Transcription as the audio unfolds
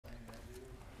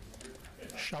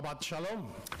Shabbat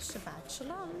Shalom. Shabbat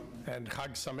Shalom. And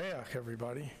Chag Sameach,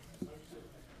 everybody.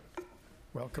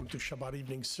 Welcome to Shabbat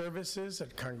evening services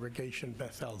at Congregation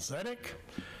Beth-El Zedek.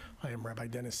 I am Rabbi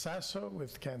Dennis Sasso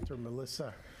with Cantor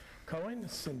Melissa Cohen.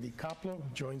 Cindy Koplo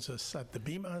joins us at the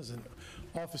Bima as an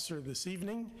officer this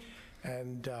evening.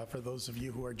 And for those of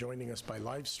you who are joining us by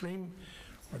live stream,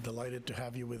 we're delighted to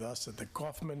have you with us at the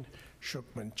Kaufman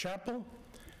Schuchman Chapel.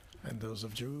 And those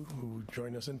of you who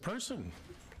join us in person,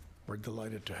 we're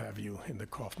delighted to have you in the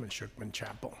Kaufman Schuchman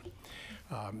Chapel.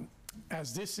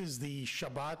 As this is the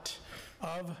Shabbat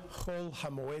of Chol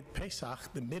HaMoed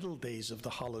Pesach, the middle days of the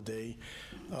holiday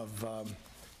of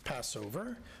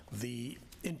Passover, the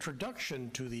introduction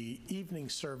to the evening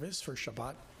service for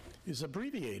Shabbat is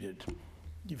abbreviated.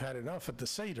 You've had enough at the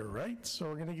Seder, right? So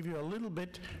we're going to give you a little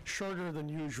bit shorter than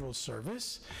usual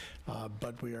service,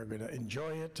 but we are going to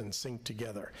enjoy it and sing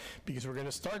together, because we're going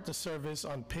to start the service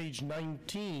on page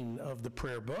 19 of the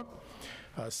prayer book,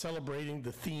 celebrating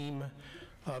the theme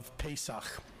of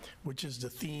Pesach, which is the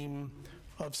theme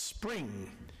of spring.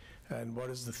 And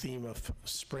what is the theme of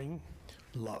spring?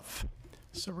 Love.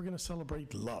 So we're going to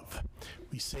celebrate love.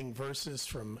 We sing verses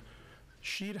from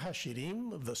Shir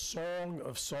HaShirim, the Song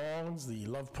of Songs, the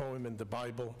love poem in the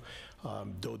Bible.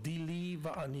 Dodi li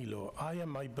va'ani lo, I am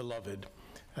my beloved,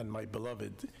 and my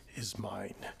beloved is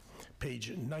mine.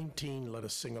 Page 19, let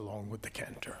us sing along with the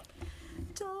cantor.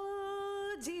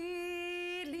 Dodi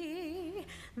li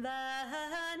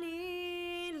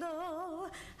va'ani lo,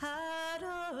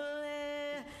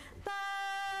 haroe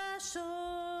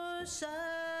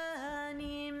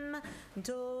bashoshanim,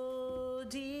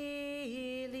 Dodi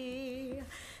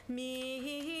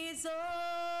mi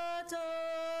zotola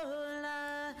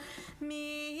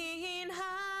min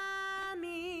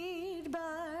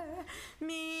hamidbar,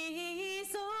 mi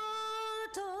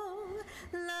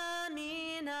zotola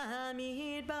min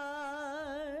hamidbar,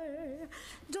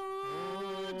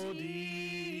 dodi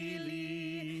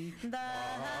li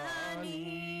va'ani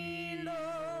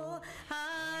lo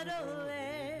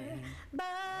haroe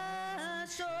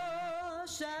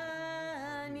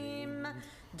bashoshanim,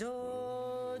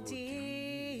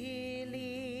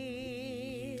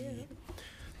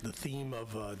 The theme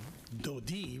of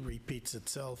Dodi repeats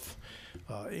itself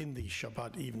in the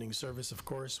Shabbat evening service, of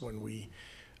course, when we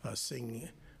sing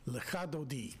Lecha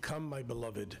Dodi, come my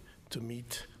beloved, to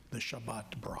meet the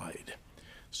Shabbat bride.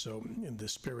 So in the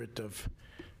spirit of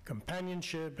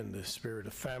companionship, in the spirit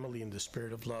of family, in the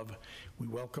spirit of love, we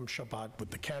welcome Shabbat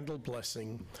with the candle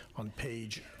blessing on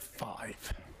page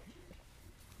 5.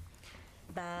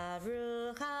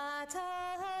 Baruch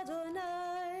atah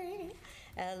Adonai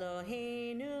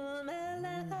Eloheinu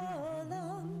melech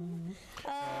haolam,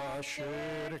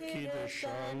 asher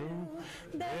kiddushanu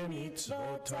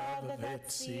b'mitzvotav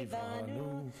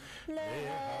v'tzivanu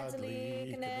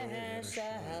lehadlik ner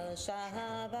shel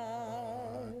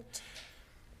Shabbat.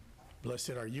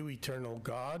 Blessed are you, eternal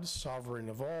God, sovereign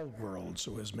of all worlds,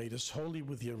 who has made us holy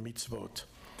with your mitzvot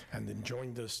and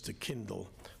enjoined us to kindle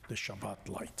the Shabbat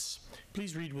lights.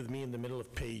 Please read with me in the middle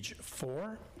of page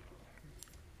 4.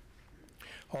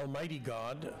 Almighty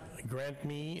God, grant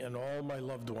me and all my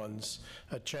loved ones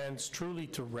a chance truly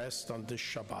to rest on this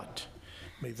Shabbat.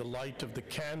 May the light of the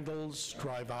candles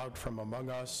drive out from among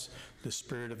us the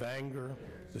spirit of anger,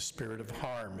 the spirit of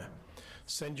harm.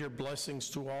 Send your blessings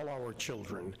to all our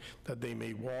children, that they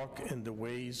may walk in the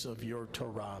ways of your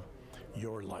Torah,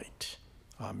 your light.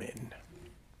 Amen.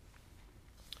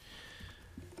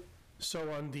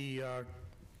 So on the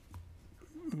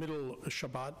middle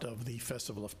Shabbat of the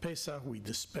festival of Pesach, we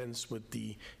dispense with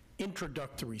the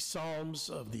introductory psalms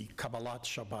of the Kabbalat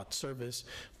Shabbat service,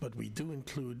 but we do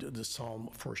include the psalm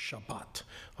for Shabbat.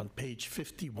 On page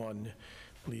 51,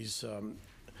 please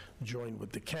join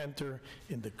with the cantor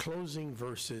in the closing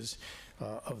verses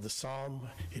of the psalm.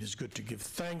 It is good to give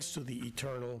thanks to the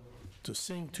Eternal, to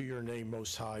sing to your name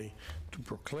most high, to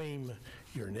proclaim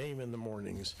your name in the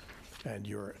mornings, and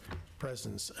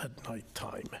presence at night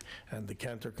time. And the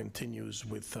cantor continues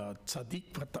with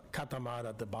Tzadik Katamar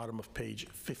at the bottom of page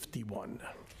 51.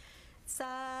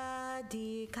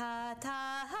 Tzadik Katamar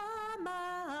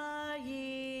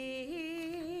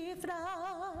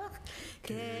yifrach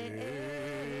ke'eres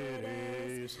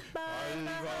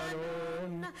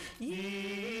balvanon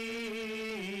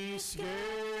yiske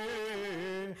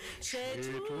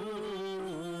shetulim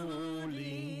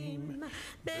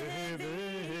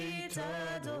beveit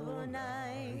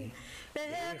Adonai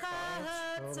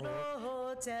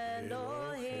bechatzrot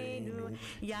Eloheinu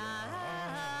yafrichu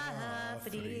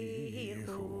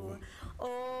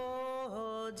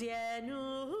odyenu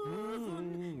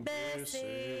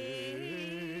beseiva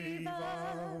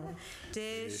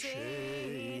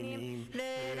Teshem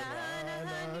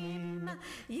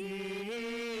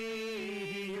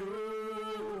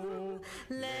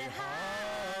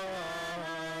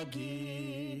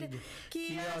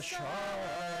Asher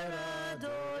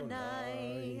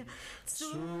Adonai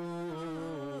Tzuri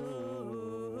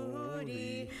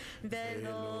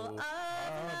Velo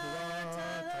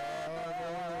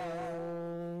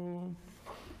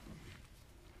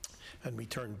And we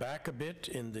turn back a bit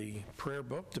in the prayer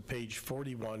book to page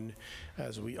 41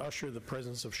 as we usher the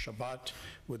presence of Shabbat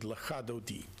with Lecha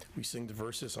Dodi. We sing the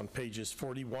verses on pages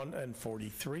 41 and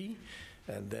 43,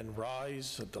 and then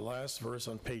rise at the last verse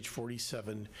on page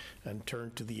 47 and turn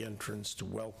to the entrance to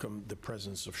welcome the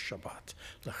presence of Shabbat.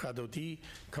 Lecha Dodi,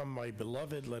 come my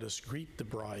beloved, let us greet the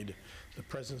bride, the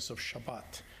presence of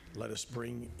Shabbat. Let us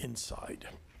bring inside.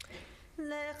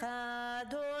 Lecha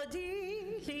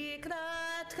dodi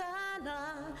likrat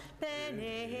kala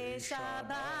Pnei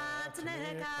Shabbat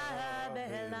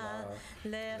nekabela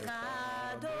Lecha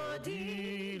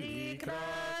dodi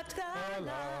likrat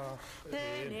kala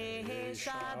Pnei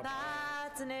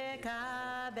Shabbat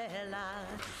nekabela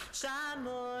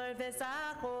Shamor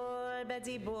v'sachor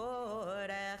b'dibor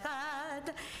echad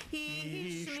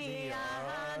Ishmi'anu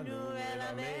el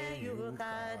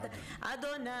ameyuchad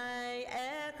Adonai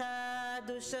echad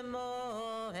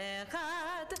U'shemo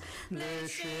echad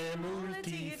L'shem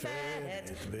ultifet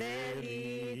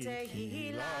v'li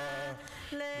tehila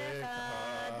Lecha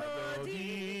dodi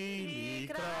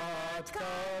likrat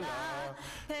kala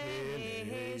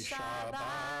Pnei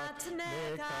Shabbat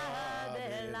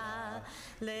nekabela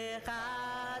Lecha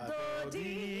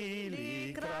dodi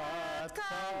likrat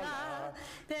kala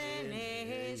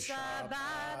Pnei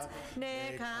Shabbat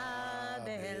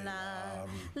nekabela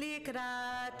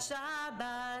Likrat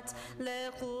Shabbat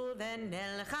lechu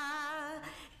v'nelcha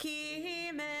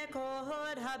Ki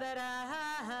mekod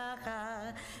haberacha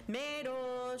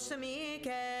Merosh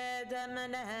mikedem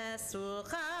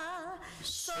nesucha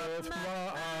Sof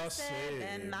ma'aseh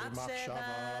b'machshava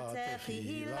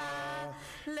techila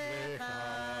Lecha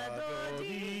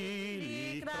dodi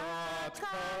likrat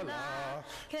kala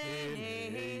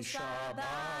Pnei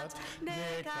Shabbat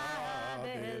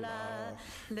nekabela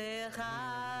Lecha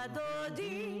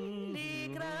dodi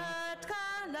likrat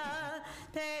kala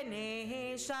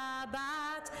Pnei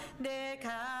Shabbat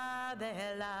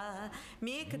nekabela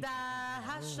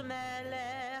Mikdash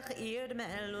melech ir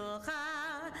melucha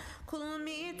Kul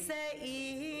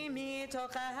mitzei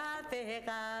mitoch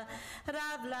hafecha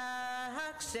Rav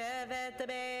lach shevet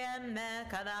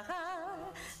be'emek halacha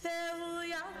Vehu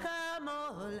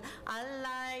yakamol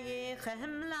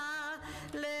alaychem la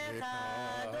Lecha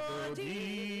dodi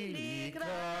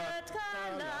likrat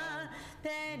kala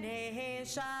Pnei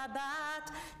Shabbat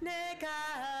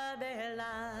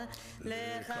nekabela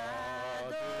Lecha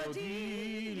dodi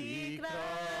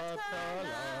likrat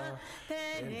kala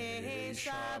Pnei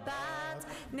Shabbat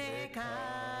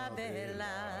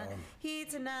nekabela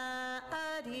Hitna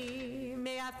ari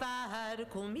me'afar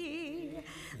kumi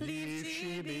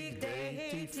Livshi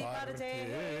bigdei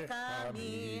tifartei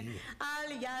kami Al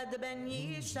yad ben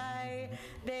Yishai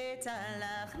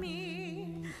ve'talachmi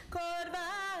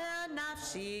Korban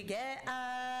nafshi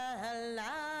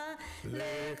ge'ala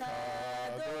Lecha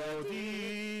dodi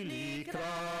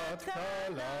likrat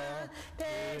kala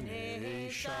Pnei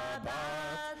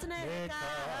Shabbat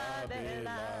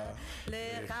nekabela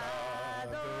Lecha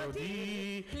dodi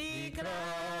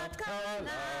likrat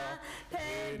kala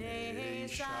Pnei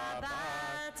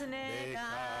Shabbat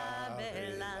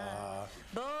nekabela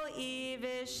Bo'i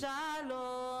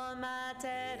v'shalom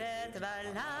ateret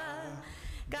v'ala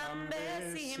Gam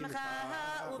besimcha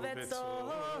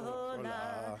u'betzona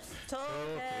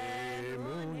Tov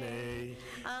emunei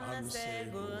am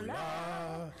segula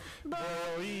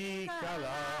Bo'i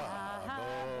kala,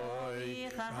 bo'i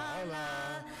chala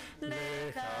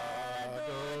Lecha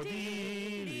dodi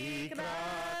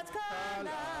likrat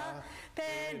kala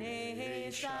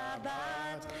Pnei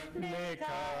Shabbat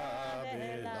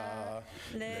nekabela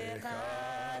Lecha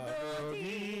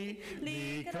dodi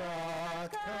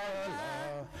likrat kala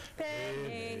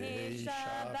Pnei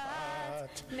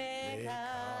Shabbat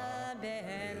nekabela.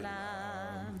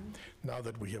 Now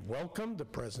that we have welcomed the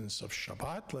presence of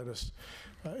Shabbat, let us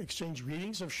exchange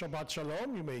greetings of Shabbat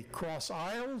Shalom. You may cross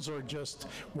aisles or just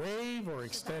wave or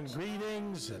extend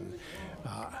greetings and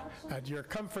at your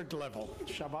comfort level.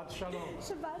 Shabbat Shalom.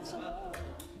 Shabbat Shalom.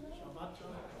 Shabbat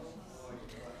Shalom.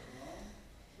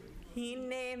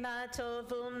 Hine ma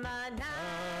tovu manayim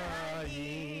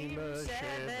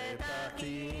shevet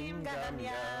achim gam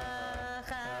yachad.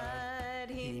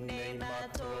 Hine ma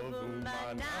tovu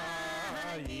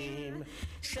manayim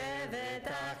shevet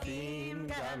achim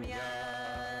gam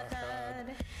yachad.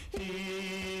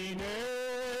 Hine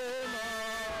ma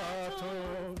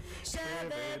tov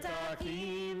shevet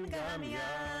achim gam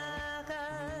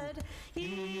yachad.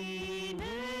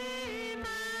 Hine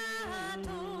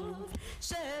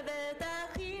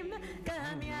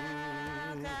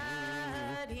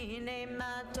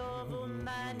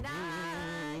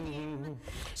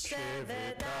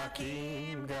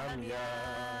אחים גם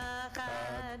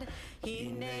יחד,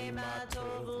 הנה מה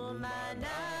טוב ומה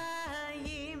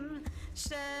נעים,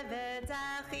 שבת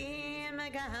אחים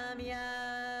גם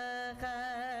יחד.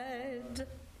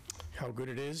 How good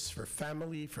it is for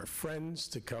family, for friends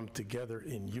to come together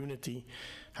in unity.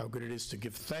 How good it is to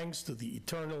give thanks to the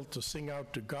Eternal, to sing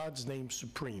out to God's name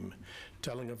supreme,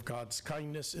 telling of God's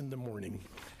kindness in the morning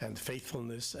and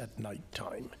faithfulness at night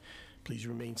time. Please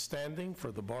remain standing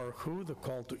for the Baruch Hu, the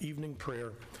call to evening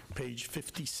prayer, page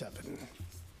 57.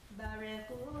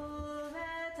 Baruch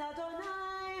et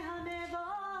Adonai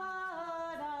HaMevorach.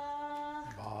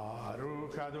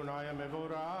 Baruch Adonai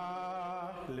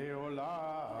HaMevorach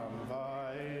leolam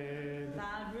va'ed.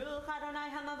 Baruch Adonai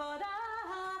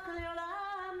HaMevorach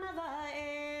leolam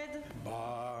va'ed.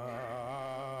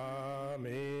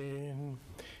 Amen.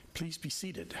 Please be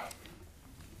seated.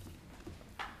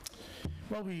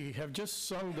 Well, we have just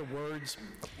sung the words,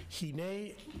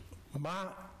 Hine ma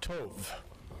tov.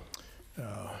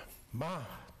 Ma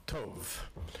tov.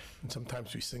 And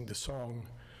sometimes we sing the song,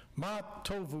 Ma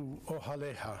tovu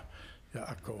ohaleha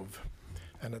Yaakov.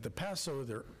 And at the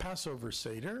Passover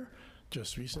Seder,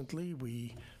 just recently,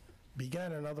 we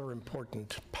began another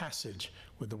important passage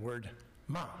with the word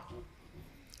ma.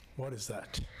 What is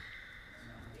that?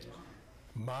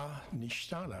 Ma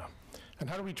nishtana. And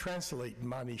how do we translate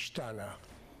ma nishtana?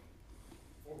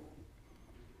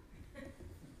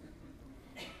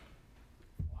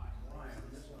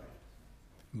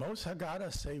 Most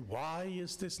Haggadah say, why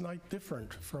is this night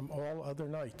different from all other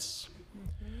nights?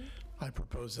 I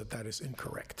propose that that is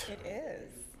incorrect. It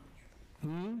is.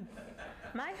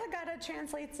 My Haggadah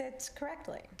translates it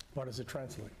correctly. What does it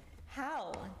translate?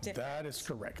 How different That is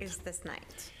correct. is this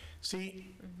night?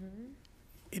 See,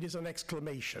 it is an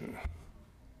exclamation.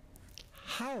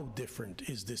 How different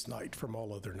is this night from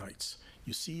all other nights?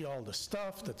 You see all the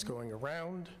stuff that's going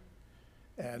around,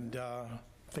 and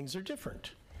things are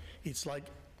different. It's like,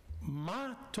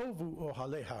 Ma tovu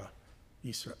ohaleha,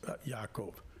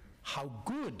 Yaakov. How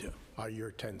good are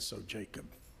your tents, O Jacob?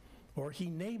 Or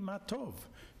hine ma tov.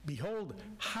 Behold,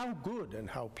 how good and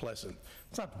how pleasant.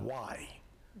 It's not why.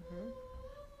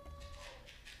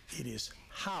 It is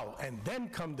how. And then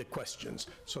come the questions.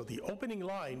 So the opening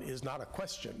line is not a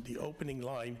question. The opening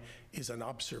line is an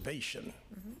observation.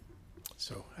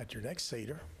 So at your next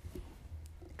Seder,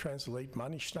 translate Ma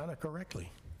nishtana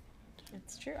correctly.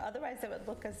 It's true. Otherwise, it would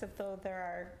look as if though there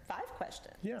are 5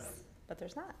 questions. Yeah. But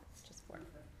there's not. It's just 4.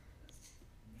 It's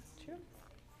true.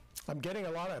 I'm getting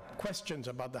a lot of questions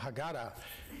about the Haggadah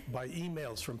by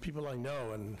emails from people I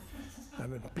know and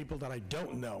people that I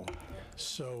don't know.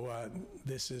 So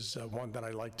this is one that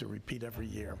I like to repeat every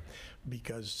year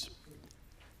because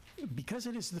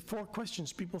it is the 4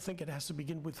 questions, people think it has to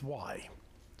begin with why.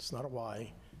 It's not a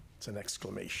why, it's an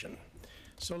exclamation.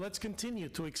 So let's continue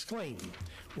to exclaim.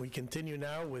 We continue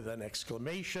now with an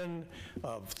exclamation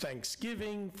of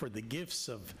thanksgiving for the gifts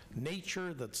of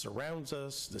nature that surrounds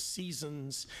us, the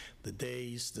seasons, the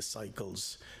days, the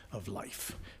cycles of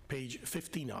life. Page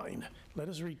 59. Let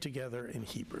us read together in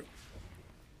Hebrew.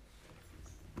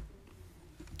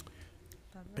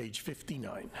 Page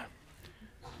 59.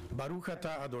 Baruch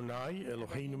ata Adonai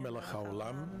Eloheinu melech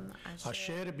haolam,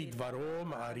 asher bidvaro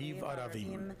ma'ariv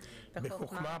aravim,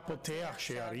 bechokma poteach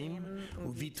she'arim,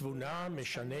 uvitvuna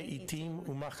meshane itim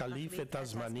umachalif et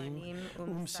hazmanim,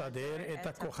 umsader et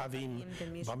hakochavim,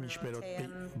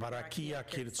 bamishmerot barakia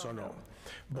kirtzono.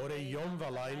 Bore yom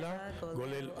v'layla,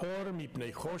 golel or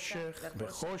mipnei choshech,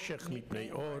 v'choshech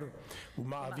mipnei or,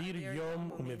 uma'avir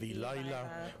yom umevi layla,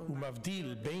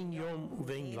 umavdil bein yom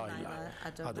uvein layla.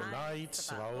 Adonai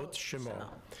tzvaot shemo.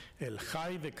 El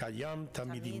chai v'kayam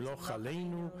tamid yimloch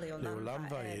aleinu leolam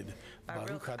va'ed.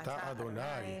 Baruch ata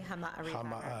Adonai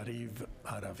hama'ariv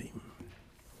aravim.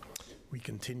 We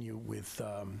continue with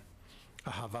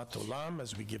Ahavat Olam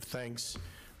as we give thanks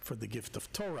for the gift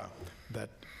of Torah that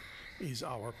is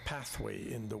our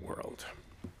pathway in the world.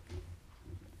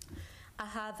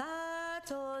 Ahavat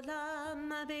olam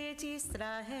bet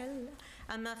Yisrael,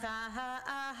 amacha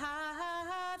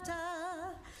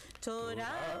ahavta,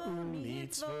 Torah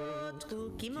u'mitzvot,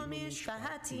 chukim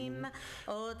u'mishpatim,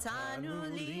 otanu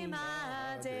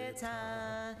limadeta.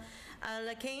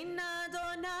 Al kein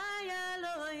Adonai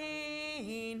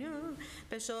Eloheinu,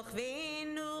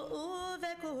 b'shochveinu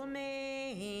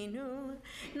u'vekumeinu,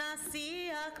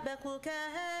 nasiach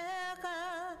b'chukecha,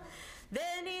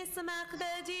 v'nismach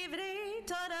b'divrei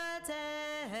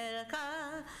Toratecha,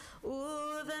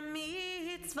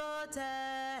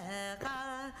 u'v'mitzvotecha,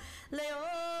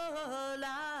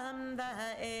 le'olam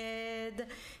va'ed.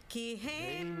 כי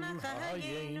הם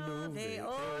חיינו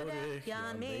ואורך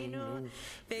ימינו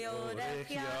ואורך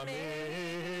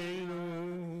ימינו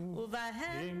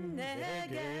ובהם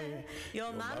נהגה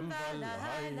יומם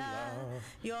ולילה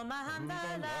יומם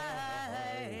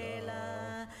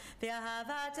ולילה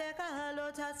ואהבתך לא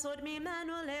תסוד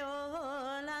ממנו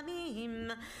לעולמים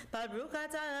ברוך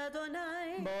אתה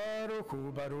אדוני ברוך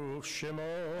הוא ברוך שמו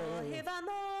אוהב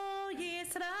עמו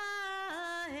ישראל.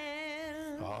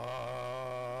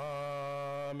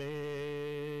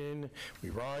 Amen. We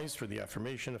rise for the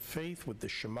affirmation of faith with the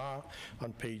Shema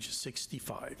on page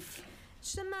 65.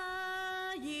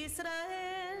 Shema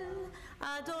Yisrael,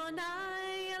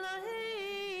 Adonai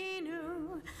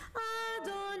Eloheinu,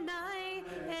 Adonai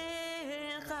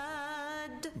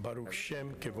Echad. Baruch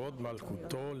Shem kevod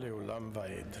malchuto leolam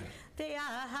vaed.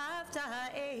 ואהבת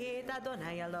את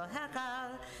אדוני אלוהיך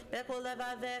בכל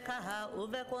לבביך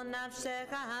ובכל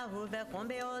נפשך ובכל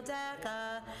מאודיך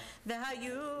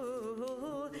והיו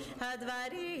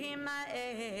הדברים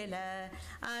האלה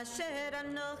אשר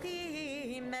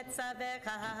אנוכי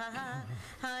מצווך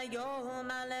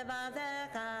היום על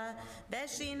לבביך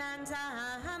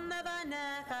ושיננתם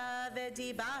בבניך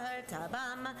ודיברת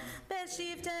בם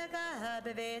בשבתך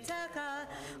בביתך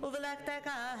ובלכתך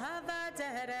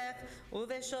בדרך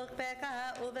ובשוכבך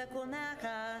ובקומך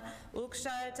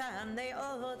וקשרתם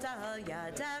לאות על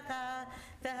ידך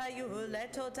והיו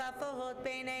לטוטפות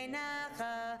בין עיניך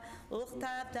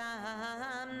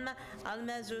וכתבתם על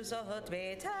מזוזות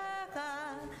ביתך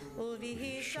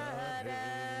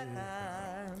ובשעריך.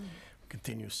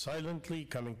 Continue silently,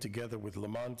 coming together with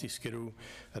Laman Tiskeru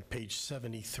at page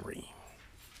 73.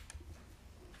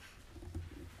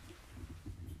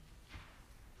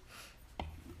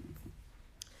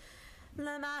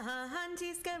 למען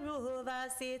תזכרו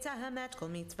ועשיתם את כל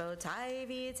מצוותיי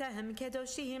והייתם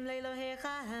קדושים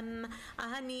לאלוהיכם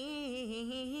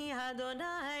אני אדוני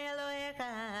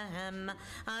אלוהיכם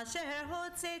אשר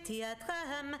הוצאתי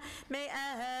אתכם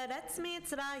מארץ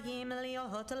מצרים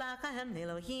להיות לכם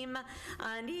לאלוהים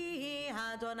אני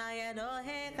אדוני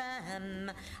אלוהיכם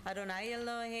אדוני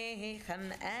אלוהיכם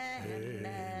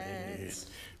אמת.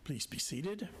 Please be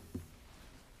seated.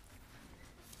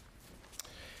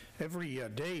 Every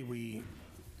day we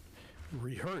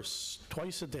rehearse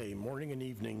twice a day, morning and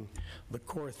evening, the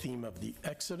core theme of the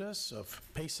Exodus of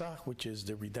Pesach, which is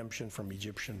the redemption from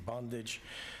Egyptian bondage.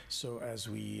 So as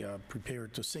we prepare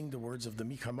to sing the words of the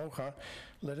Mi Chamocha,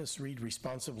 let us read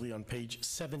responsively on page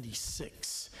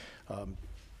 76.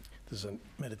 There's a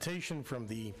meditation from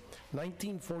the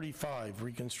 1945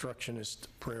 Reconstructionist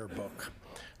prayer book,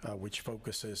 which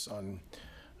focuses on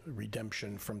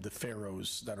redemption from the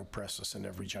pharaohs that oppress us in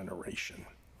every generation.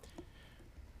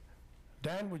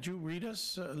 Dan, would you lead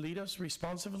us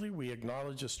responsively? We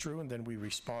acknowledge it's true, and then we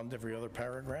respond every other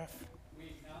paragraph. We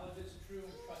acknowledge it's true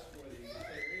and trustworthy that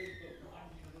there is but one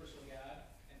universal God,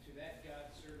 and to that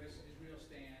God's service Israel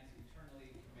stands eternally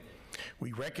committed.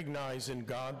 We recognize in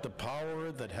God the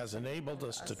power that has enabled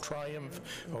us to triumph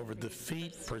over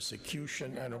defeat,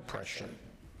 persecution, and oppression. It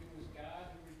was God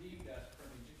who redeemed us from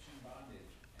Egyptian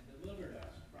bondage and delivered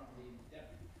us from the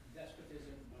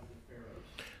despotism of the pharaohs.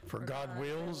 For God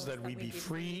wills that we be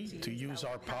free to use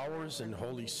our powers in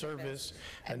holy service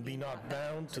and be not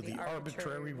bound to the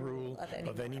arbitrary rule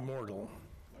of any mortal.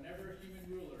 Whenever human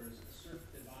rulers assert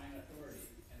divine authority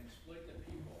and exploit the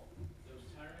people, those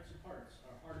tyrants' hearts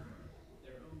are hardened.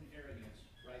 Their own arrogance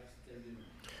writes their doom.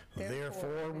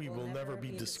 Therefore, we will never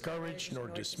be discouraged nor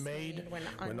dismayed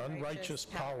when unrighteous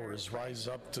powers rise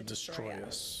up to destroy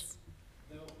us.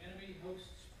 Though enemy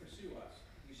hosts pursue us,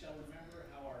 we shall remember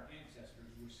how our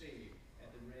ancestors were saved at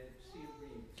the Red Sea of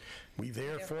Reeds. We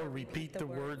therefore repeat the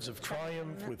words of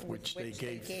triumph with which they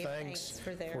gave thanks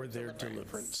for their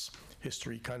deliverance.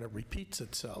 History kind of repeats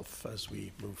itself as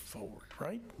we move forward,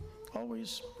 right?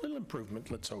 Always a little improvement,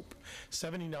 let's hope.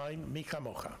 79, Mi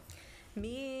Chamocha.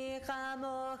 מי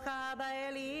כמוך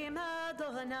באלים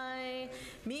אדוני,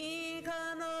 מי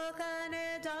כמוך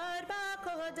נדר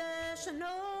בקודש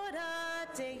נורא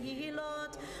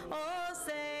תהילות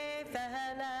עושה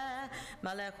פלא,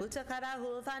 מלכותך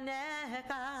ראו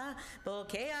פניך,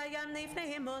 בוקע ים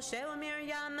לפני משה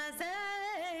ומרים זה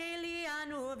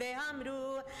אלינו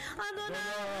ואמרו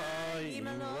אדוני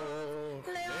ימלוך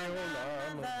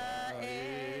לעולם ועד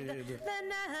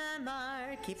ונאמר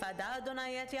כי פדה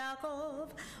אדוני את יעקב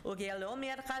וגאלו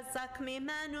מיר חזק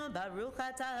ממנו ברוך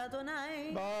אתה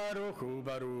אדוני Baruch hu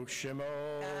Baruch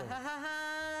Shemo.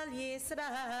 קהל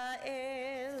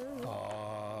ישראל.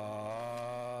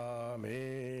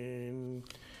 Amen.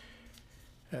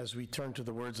 As we turn to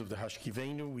the words of the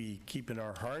Hashkivenu, we keep in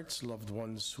our hearts loved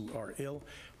ones who are ill.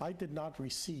 I did not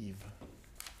receive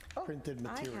printed I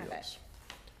have it. materials.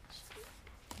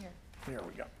 Here. There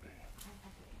we go.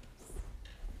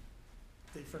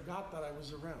 They forgot that I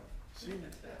was around. See,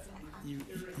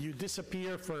 you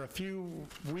disappear for a few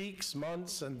weeks,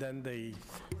 months, and then they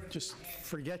just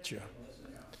forget you.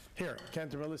 Here,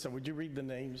 Cantor Melissa, would you read the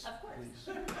names? Of course. Please.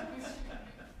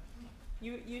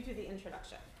 You do the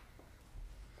introduction.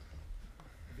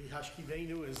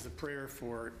 V'hashkivenu is the prayer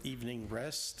for evening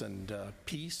rest and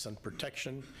peace and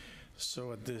protection.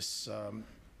 So at this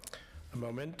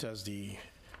moment, as the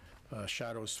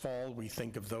shadows fall, we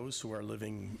think of those who are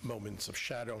living moments of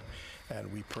shadow,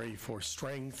 and we pray for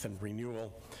strength and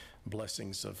renewal,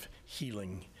 blessings of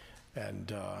healing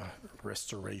and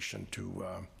restoration to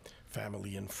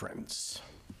family and friends.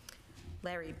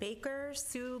 Larry Baker,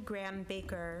 Sue Graham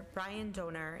Baker, Brian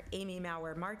Donor, Amy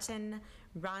Maurer Martin,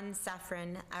 Ron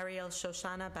Safran, Ariel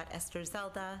Shoshana Bat Esther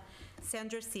Zelda,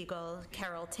 Sandra Siegel,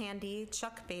 Carol Tandy,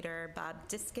 Chuck Bader, Bob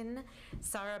Diskin,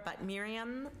 Sarah Bat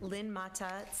Miriam, Lynn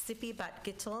Mata, Sippy Bat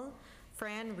Gittel,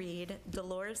 Fran Reed,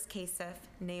 Dolores Kasef,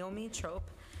 Naomi Trope,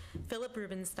 Philip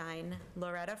Rubenstein,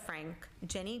 Loretta Frank,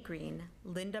 Jenny Green,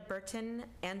 Linda Burton,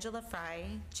 Angela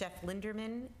Fry, Jeff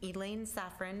Linderman, Elaine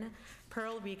Safran,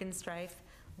 Pearl Regenstreif,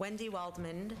 Wendy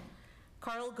Waldman,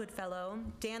 Carl Goodfellow,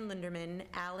 Dan Linderman,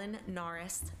 Alan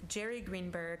Norris, Jerry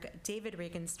Greenberg, David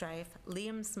Regenstreif,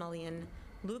 Liam Smullian,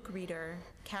 Luke Reeder,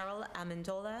 Carol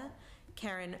Amendola,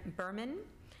 Karen Berman,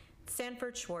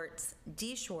 Sanford Schwartz,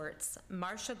 Dee Schwartz,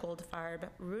 Marcia Goldfarb,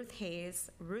 Ruth Hayes,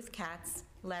 Ruth Katz,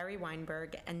 Larry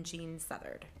Weinberg, and Jean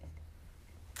Southard.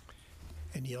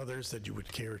 Any others that you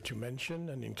would care to mention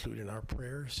and include in our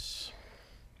prayers?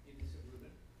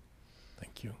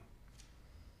 Thank you.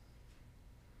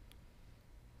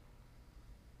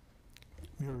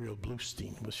 Muriel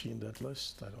Bluestein, was she in that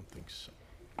list? I don't think so.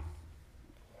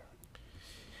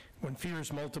 When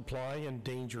fears multiply and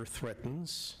danger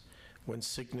threatens, when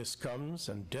sickness comes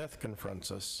and death confronts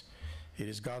us, it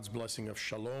is God's blessing of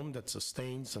shalom that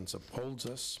sustains and upholds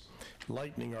us,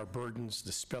 lightening our burdens,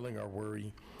 dispelling our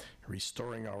worry,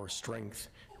 restoring our strength,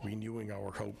 renewing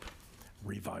our hope,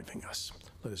 reviving us.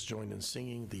 Let us join in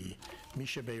singing the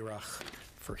Misha Beirach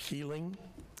for healing.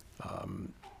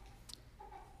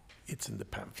 It's in the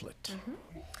pamphlet.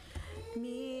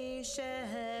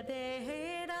 Misha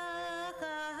Beirach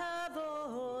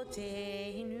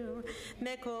Avoteinu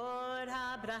Mekor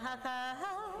HaBracha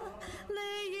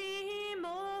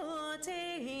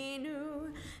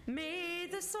Leimotenu. May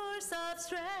the source of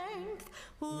strength,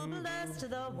 who blessed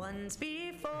the ones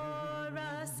before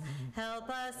us, help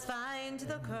us find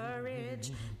the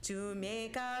courage to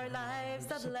make our lives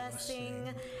a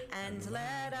blessing, and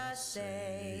let us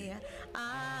say,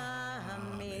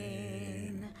 Amen.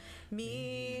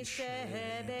 Misha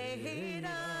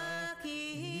Beirach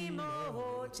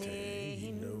Imotenu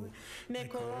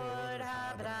Mekor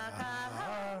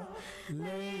HaBracha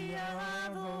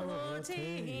Le'avotenu.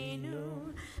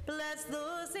 Bless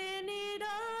those in need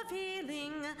of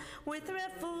healing with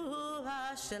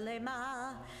refuah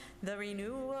shelema, the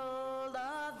renewal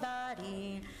of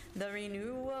body, the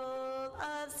renewal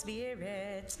of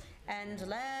spirit, and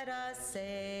let us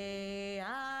say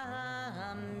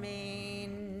Amen.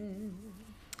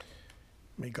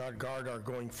 May God guard our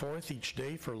going forth each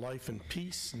day for life and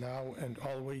peace, now and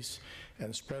always,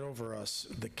 and spread over us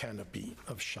the canopy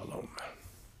of shalom.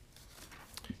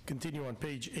 Continue on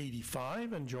page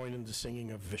 85 and join in the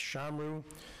singing of Vishamru,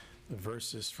 the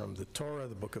verses from the Torah,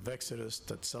 the book of Exodus,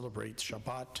 that celebrates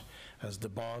Shabbat as the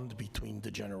bond between the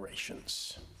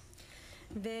generations.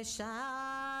 Veshameru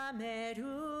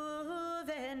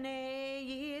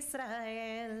v'nei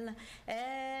Yisrael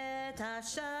et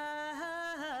ha-Shabbat,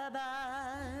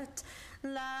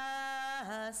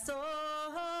 la'asot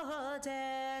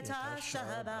et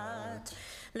ha-Shabbat,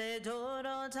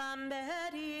 לדורותם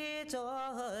ברית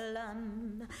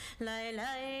עולם,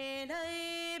 לילי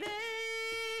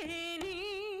ביני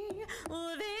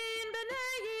ובין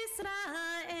בני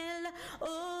ישראל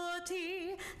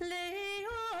אותי לעולם,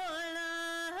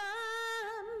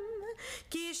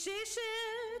 כי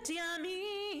ששת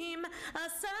ימים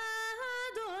עשה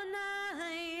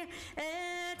אדוני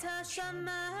את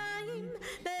השמיים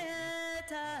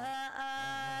ואת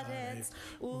הארץ,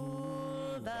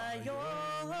 וביום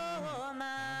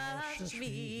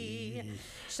השביעי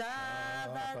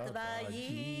שבת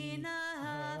וינפש.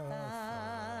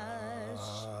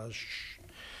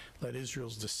 Let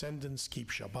Israel's descendants keep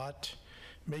Shabbat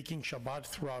making Shabbat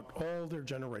throughout all their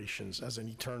generations as an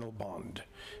eternal bond.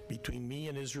 Between me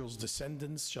and Israel's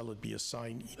descendants shall it be a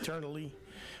sign eternally.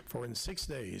 For in 6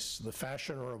 days the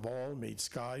fashioner of all made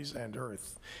skies and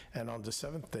earth, and on the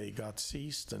seventh day God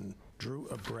ceased and drew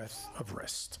a breath of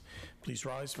rest. Please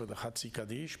rise for the Chatzi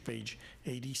Kaddish, page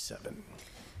 87.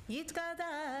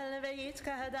 יתגדל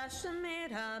ויתקדש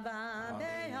מרבה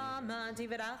בעמד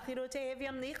יברח חירותי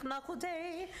וימליך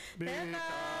מלכותי בחייכון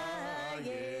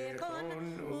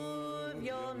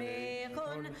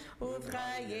וביומכון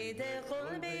ובחיי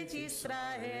כל בית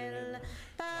ישראל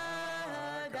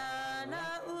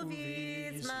בהגנה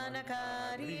ובזמן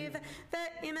קריב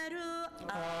ואמרו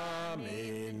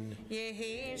אמן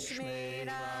יהי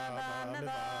שמירה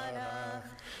ומברך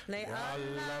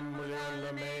לעולם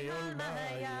ולעולמי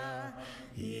עולמיה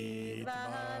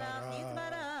יתברך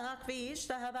יתברך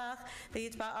וישתבח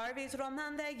ויתפאר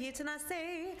ויתרומם ויתנשא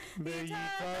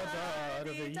ויתהדר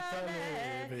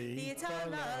ויתעלה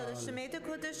ויתהלל שמי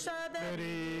קודשא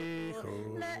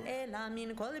בריחו לעילה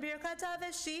מן כל ברכתה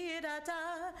ושירתה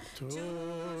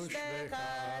תושבחתה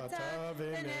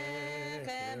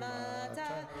ונחמתה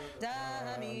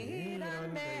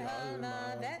דמירן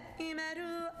בעלמא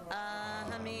ואמרו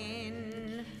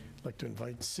Amen. I'd like to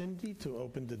invite Cindy to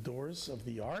open the doors of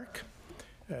the Ark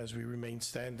as we remain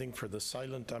standing for the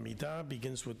silent Amidah.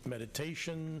 Begins with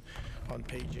meditation on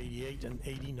page 88 and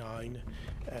 89,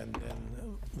 and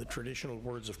then the traditional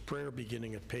words of prayer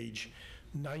beginning at page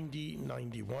 90,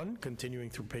 91, continuing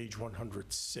through page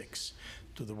 106.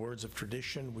 To the words of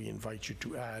tradition, we invite you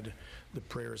to add the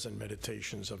prayers and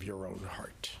meditations of your own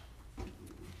heart.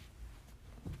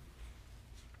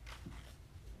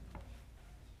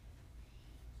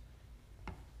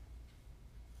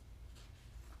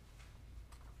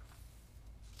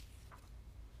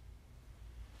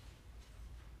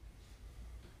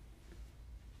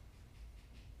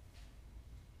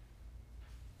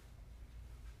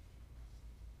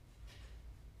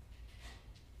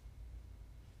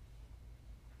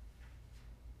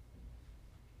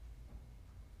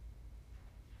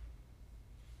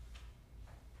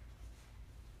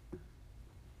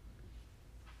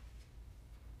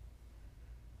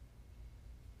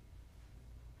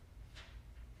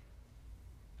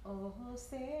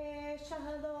 עושה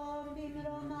שלום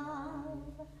במרומיו,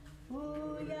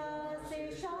 הוא יעשה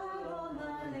שלום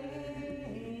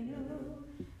עלינו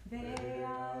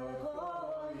ועל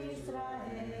כל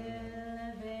ישראל,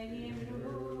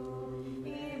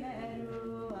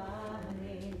 ואמרו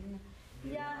אמן.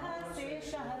 יעשה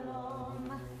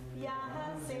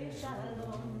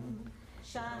שלום,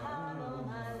 שלום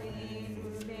עלינו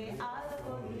ועל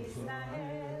כל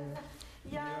ישראל,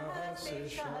 יעשה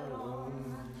שלום.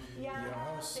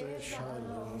 Yaseh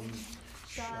shalom,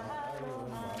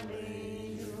 shalom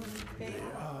aleinu,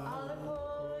 ve'al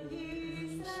kol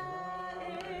Yisrael.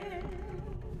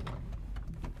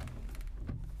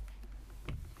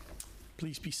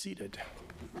 Please be seated.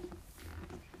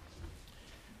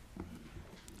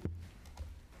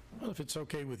 Well, if it's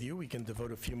okay with you, we can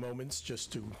devote a few moments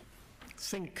just to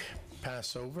think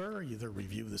Passover, either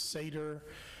review the Seder,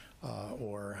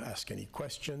 or ask any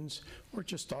questions, or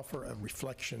just offer a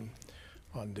reflection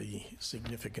on the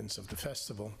significance of the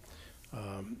festival.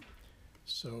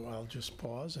 So I'll just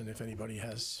pause, and if anybody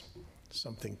has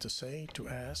something to say, to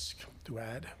ask, to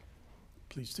add,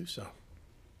 please do so.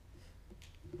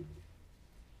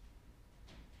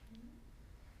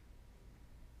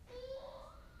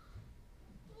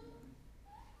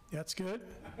 That's good.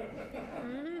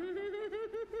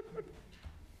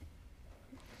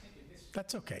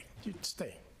 That's okay. You'd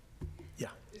stay. Yeah.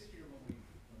 This year when we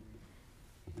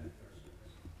had our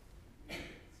service,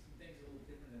 some things a little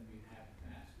different than we've had in the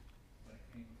past when it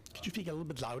came to. Could you speak a little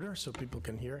bit louder so people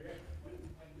can hear? When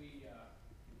we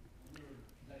were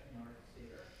conducting our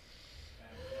Seder,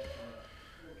 and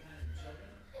four kinds of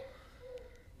children,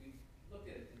 we looked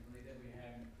at it differently than we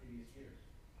had in previous years.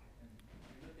 And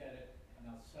we looked at it, and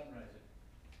I'll summarize it.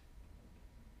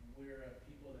 We're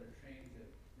people that are trained to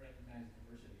recognize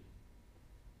diversity.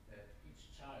 That each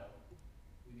child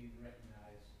we need to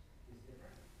recognize is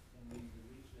different, and we need to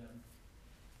reach them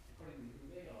according to who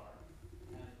they are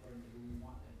and according to who we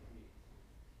want them to be.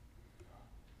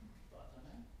 Thoughts on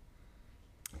that?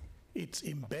 It's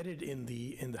embedded in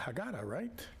the Haggadah,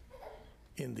 right?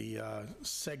 In the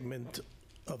segment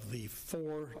of the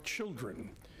four children.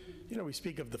 You know, we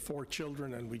speak of the four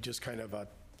children, and we just kind of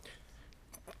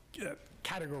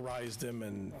categorize them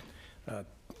and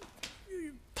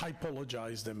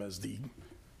typologize them as the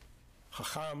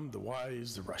Chacham, the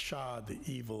wise, the Rasha, the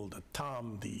evil, the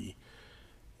Tam, the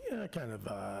kind of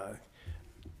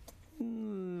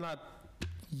not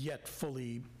yet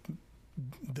fully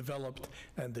developed,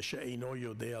 and the she'eino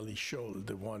yodea lishol,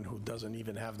 the one who doesn't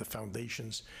even have the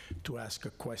foundations to ask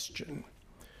a question.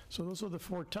 So those are the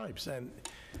 4 types, and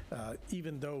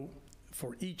even though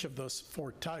for each of those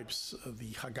 4 types,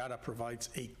 the Haggadah provides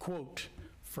a quote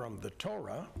from the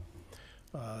Torah,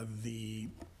 the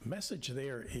message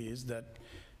there is that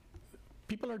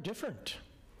people are different,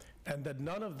 and that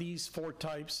none of these 4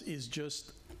 types is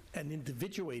just an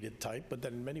individuated type, but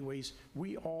that in many ways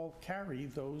we all carry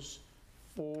those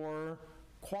 4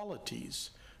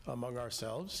 qualities among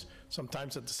ourselves,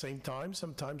 sometimes at the same time,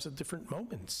 sometimes at different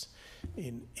moments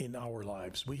in our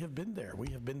lives. We have been there.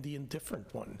 We have been the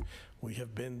indifferent one. We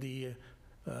have been the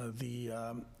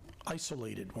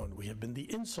isolated one. We have been the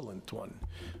insolent one.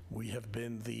 We have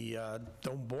been the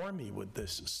don't bore me with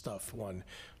this stuff one.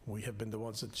 We have been the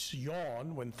ones that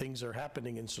yawn when things are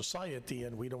happening in society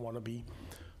and we don't want to be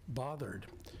bothered.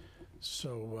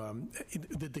 So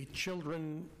did the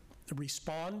children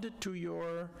respond to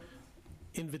your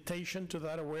invitation to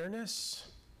that awareness?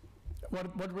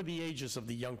 What were the ages of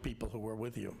the young people who were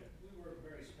with you? We were a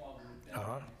very small group then, so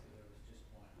there was just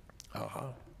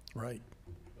one. Right,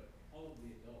 But all of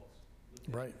the adults looked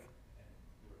at right. it and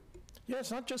were Yeah,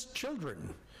 it's not just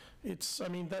children. It's, I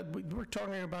mean, that we're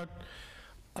talking about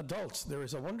adults. There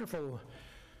is a wonderful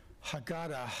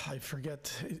Haggadah, I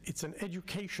forget, it's an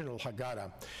educational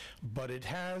Haggadah, but it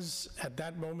has, at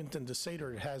that moment in the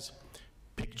Seder, it has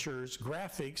pictures,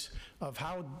 graphics of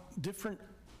how different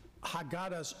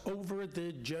Haggadahs over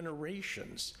the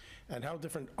generations and how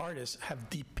different artists have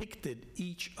depicted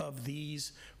each of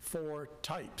these 4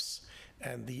 types.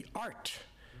 And the art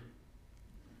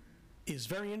is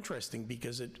very interesting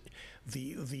because it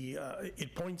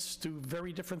points to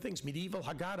very different things. Medieval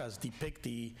Haggadahs depict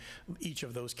each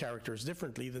of those characters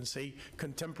differently than, say,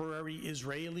 contemporary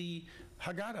Israeli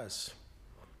Haggadahs.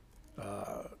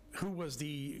 Who was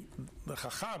the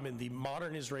Chacham in the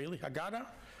modern Israeli Haggadah?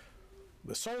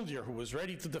 The soldier who was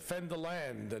ready to defend the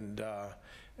land,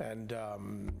 and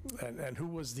who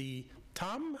was the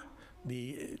Tam,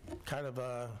 the kind of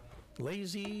a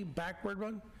lazy, backward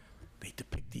one? They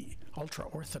depict the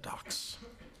ultra-Orthodox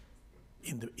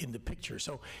in the picture.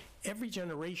 So every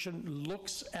generation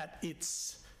looks at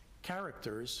its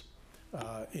characters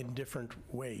in different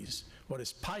ways. What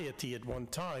is piety at one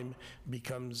time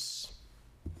becomes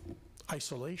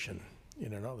isolation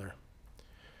in another.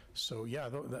 So yeah,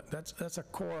 that's a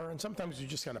core, and sometimes you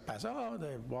just kind of pass, oh,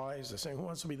 the wise, they're saying, who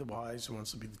wants to be the wise, who wants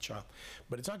to be the child?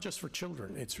 But it's not just for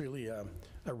children, it's really a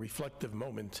reflective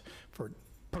moment for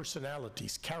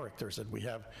personalities, characters that we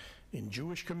have in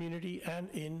Jewish community and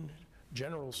in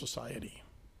general society.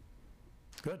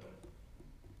 Good.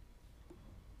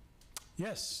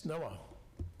 Yes, Noah.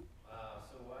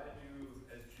 So why do,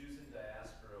 as Jews in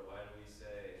diaspora, why do we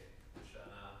say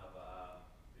Shana Haba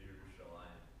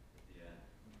Yerushalayim at the end?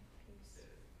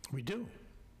 We do.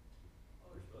 Oh,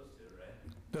 we're supposed to,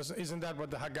 right? Isn't that what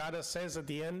the Haggadah says at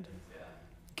the end? Yeah.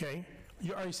 Okay.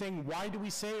 Are you saying why do we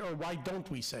say or why don't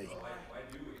we say? Oh, why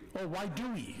do we? Oh, why do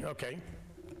we? Okay.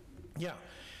 Yeah.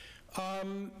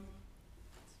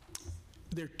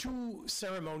 There are 2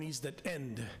 ceremonies that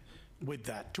end with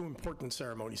that, 2 important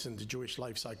ceremonies in the Jewish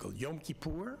life cycle, Yom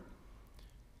Kippur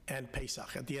and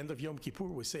Pesach. At the end of Yom Kippur,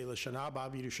 we say L'Shana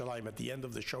Haba Yerushalayim, at the end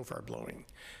of the shofar blowing.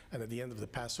 And at the end of the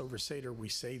Passover Seder, we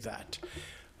say that.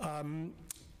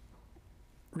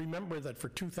 Remember that for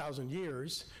 2,000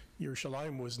 years,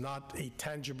 Yerushalayim was not a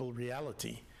tangible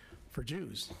reality for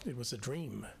Jews. It was a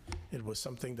dream. It was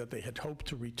something that they had hoped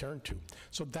to return to.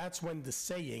 So that's when the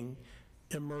saying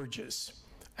emerges.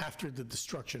 After the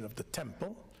destruction of the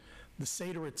temple, the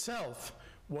Seder itself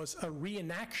was a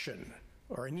reenaction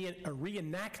or a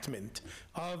reenactment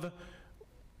of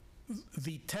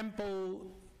the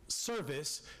temple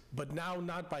service, but now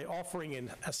not by offering in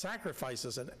a sacrifice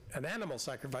as an animal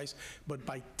sacrifice, but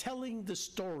by telling the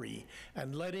story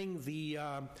and letting the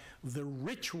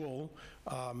ritual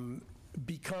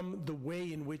become the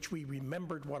way in which we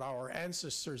remembered what our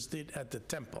ancestors did at the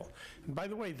temple. And by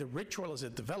the way, the ritual as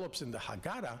it develops in the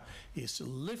Haggadah is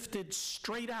lifted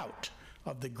straight out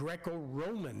of the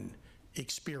Greco-Roman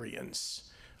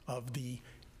experience of the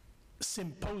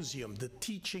symposium, the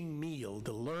teaching meal,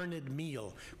 the learned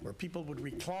meal, where people would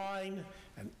recline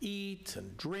and eat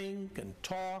and drink and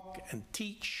talk and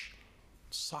teach.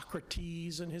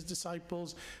 Socrates and his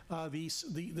disciples, the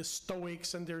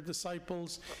Stoics and their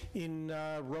disciples in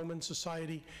Roman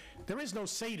society. There is no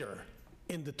Seder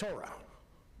in the Torah.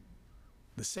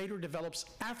 The Seder develops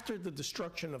after the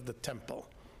destruction of the temple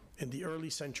in the early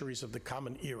centuries of the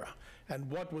Common Era. And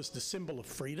what was the symbol of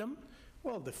freedom?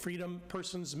 Well, the freedom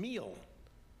person's meal.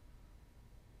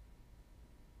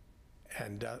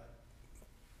 And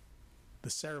The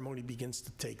ceremony begins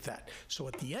to take that. So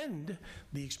at the end,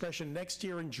 the expression next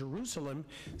year in Jerusalem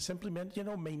simply meant,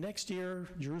 may next year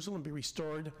Jerusalem be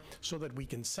restored so that we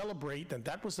can celebrate, and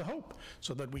that was the hope,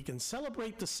 so that we can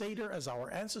celebrate the Seder as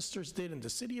our ancestors did in the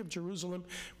city of Jerusalem,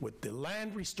 with the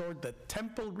land restored, the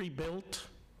temple rebuilt.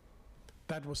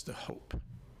 That was the hope.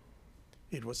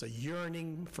 It was a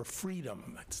yearning for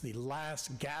freedom. It's the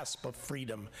last gasp of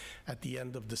freedom at the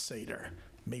end of the Seder.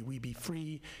 May we be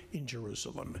free in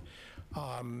Jerusalem.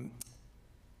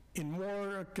 In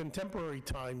more contemporary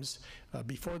times,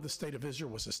 before the State of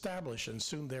Israel was established, and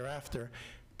soon thereafter,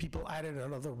 people added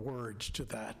another word to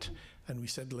that. And we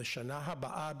said, L'shana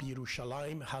haba'ah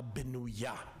b'Yerushalayim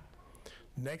habenuyah.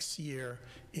 Next year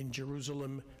in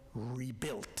Jerusalem,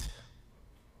 rebuilt,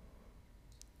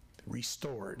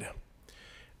 restored.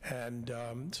 And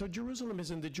so Jerusalem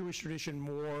is in the Jewish tradition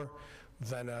more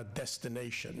than a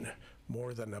destination,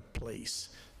 more than a place.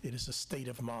 It is a state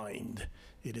of mind.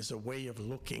 It is a way of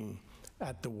looking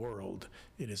at the world.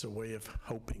 It is a way of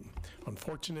hoping.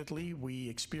 Unfortunately, we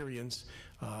experience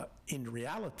in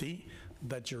reality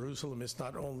that Jerusalem is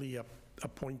not only a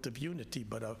point of unity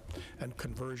and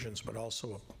conversions, but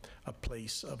also a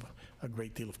place of a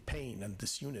great deal of pain and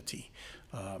disunity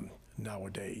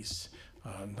nowadays,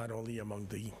 not only among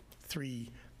the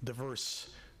three diverse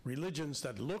religions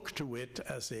that look to it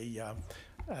as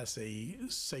a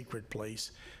sacred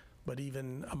place, but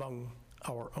even among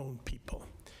our own people.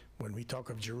 When we talk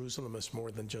of Jerusalem as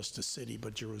more than just a city,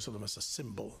 but Jerusalem as a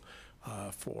symbol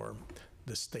for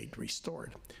the state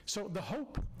restored. So the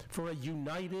hope for a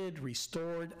united,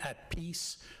 restored, at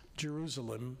peace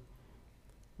Jerusalem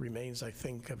remains, I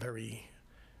think, a very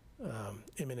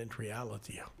imminent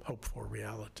reality, hope for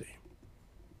reality.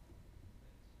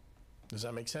 Does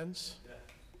that make sense?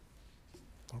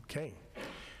 Yeah. Okay.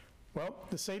 Well,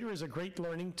 the Seder is a great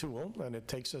learning tool, and it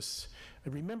takes us,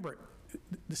 remember,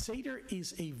 the Seder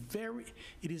is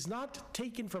it is not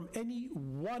taken from any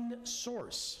one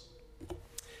source. It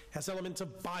has elements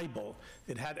of Bible,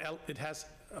 it has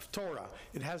of Torah,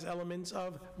 it has elements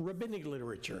of rabbinic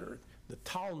literature, the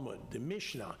Talmud, the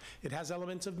Mishnah. It has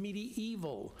elements of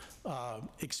medieval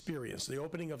experience, the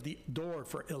opening of the door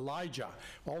for Elijah.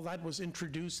 All that was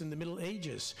introduced in the Middle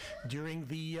Ages during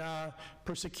the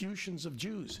persecutions of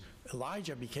Jews.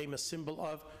 Elijah became a symbol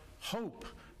of hope,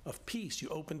 of peace. You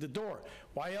opened the door.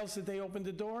 Why else did they open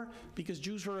the door? Because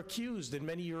Jews were accused in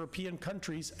many European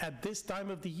countries at this time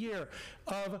of the year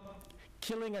of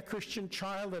killing a Christian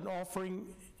child and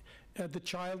offering the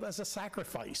child as a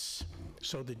sacrifice.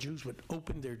 So the Jews would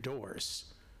open their doors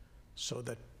so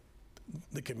that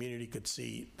the community could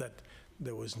see that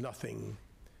there was nothing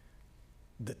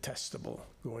detestable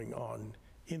going on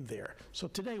in there. So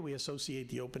today we associate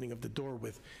the opening of the door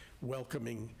with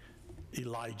welcoming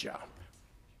Elijah,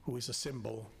 who is a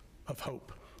symbol of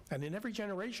hope. And in every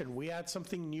generation, we add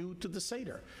something new to the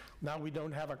Seder. Now we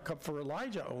don't have a cup for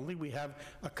Elijah only, we have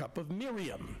a cup of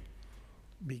Miriam.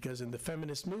 Because in the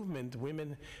feminist movement,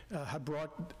 women have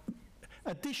brought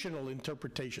additional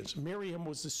interpretations. Miriam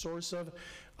was the source of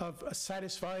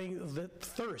satisfying the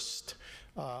thirst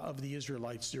of the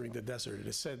Israelites during the desert. It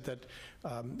is said that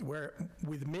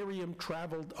with Miriam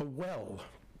traveled a well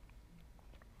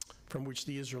from which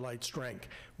the Israelites drank.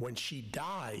 When she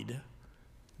died,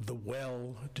 the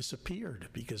well disappeared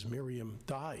because Miriam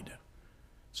died.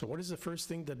 So what is the first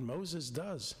thing that Moses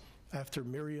does after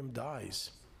Miriam dies?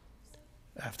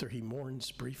 After he mourns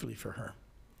briefly for her,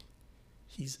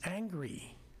 he's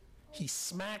angry. He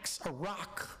smacks a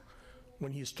rock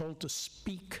when he is told to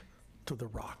speak to the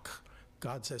rock.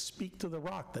 God says, speak to the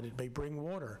rock that it may bring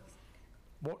water.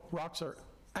 Rocks are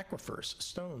aquifers,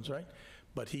 stones, right?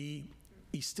 But he's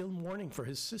still mourning for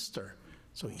his sister.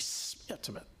 So he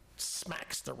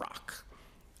smacks the rock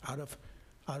out of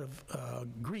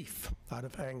grief, out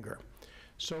of anger.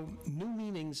 So new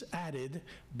meanings added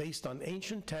based on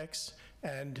ancient texts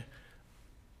and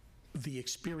the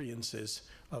experiences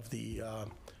of the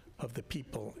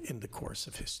people in the course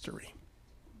of history.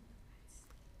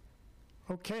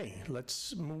 Okay,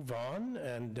 let's move on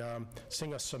and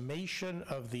sing a summation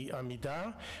of the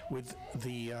Amidah with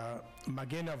the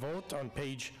Magen Avot on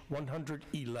page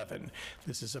 111.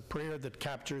 This is a prayer that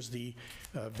captures the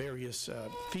various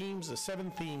themes, the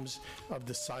 7 themes of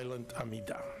the silent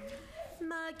Amidah.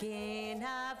 Magen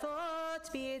Avot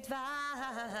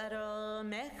bidvaro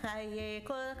mechaye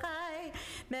kol chai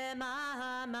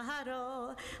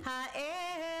memamaro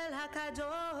ha'el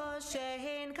hakadosh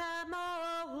she'en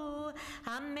kamohu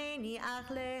hameniach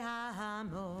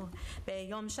le'amo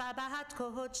ביום שבת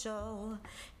קודשו,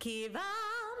 כי בם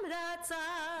רצה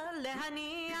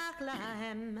להניח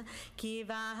להם, כי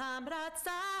בם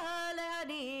רצה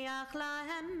להניח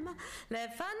להם,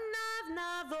 לפניו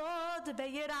נעבוד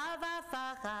ביראה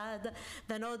ופחד,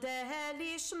 ונודה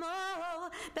לשמו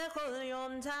בכל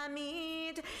יום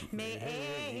תמיד,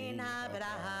 מעין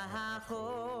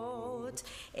הברכות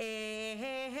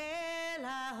אל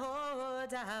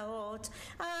ההודעות.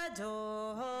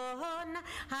 אדון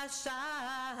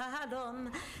השלום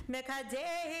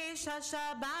מקדש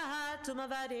השבת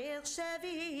ומברך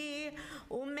שביעי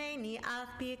ומניח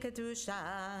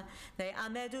בקדושה,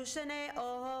 ועמדו שני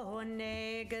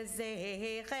עונג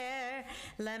זכר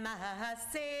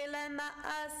למעשה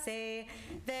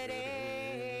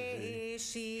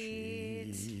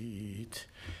וראשית.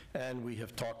 And we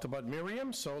have talked about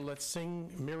Miriam, so let's sing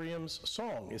Miriam's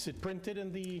song. Is it printed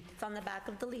in the... It's on the back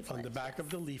of the leaflet. On the back of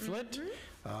the leaflet.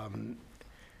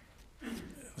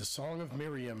 The song of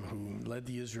Miriam, who led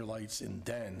the Israelites in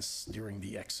dance during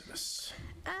the Exodus.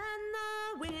 And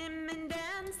the women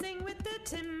dancing with the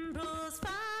timbrels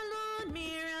followed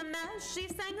Miriam as she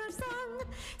sang her song.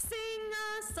 Sing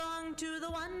a song to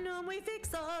the one whom we've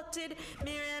exalted.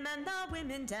 Miriam and the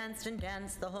women danced and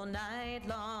danced the whole night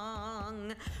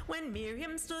long. When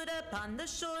Miriam stood upon the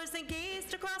shores and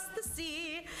gazed across the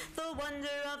sea, the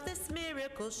wonder of this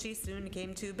miracle she soon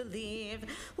came to believe.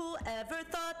 Whoever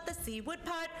thought the sea would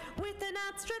part with an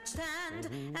outstretched hand,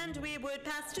 and we would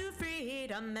pass to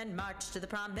freedom and march to the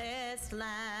promised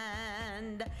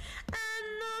land. And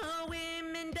the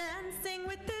women dancing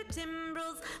with their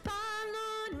timbrels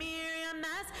followed Miriam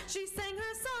as she sang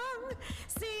her song.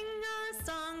 Sing a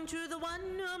song to the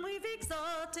one whom we've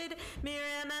exalted.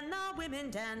 Miriam and the women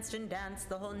danced and danced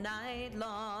the whole night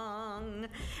long.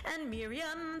 And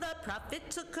Miriam the prophet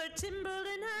took her timbrel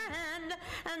in her hand,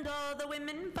 and all the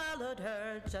women followed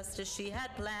her just as she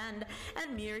had planned.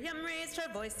 And Miriam raised her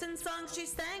voice in song, she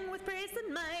sang with praise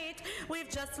and might. We've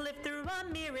just lived through a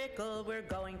miracle, we're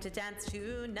going to dance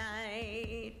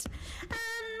tonight.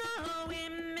 And the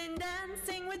women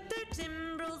dancing with their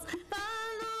timbrels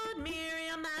followed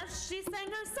Miriam as she sang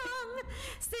her song.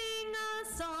 Sing a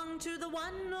song to the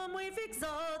one whom we've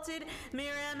exalted.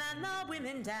 Miriam and the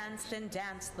women danced and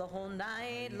danced the whole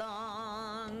night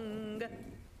long.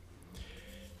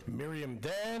 Miriam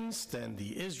danced and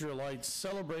the Israelites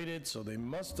celebrated, so they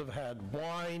must have had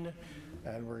wine,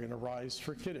 and we're going to rise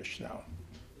for Kiddush now.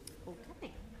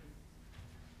 Okay.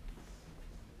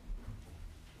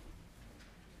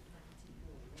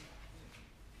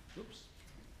 Oops.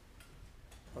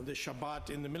 On the Shabbat,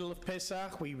 in the middle of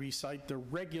Pesach, we recite the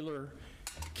regular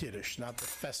Kiddush, not the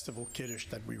festival Kiddush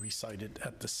that we recited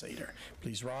at the Seder.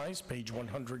 Please rise, page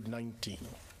 119.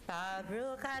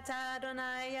 Baruch atah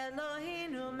Adonai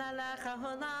Eloheinu melech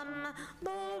haolam,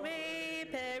 borei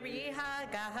peri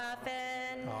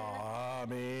hagafen.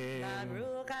 Amen.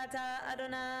 Baruch atah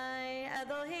Adonai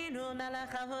Eloheinu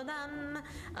melech haolam,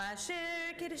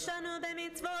 asher kiddushanu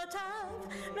b'mitzvotav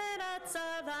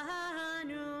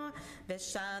v'ratzavanu,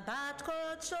 v'shabbat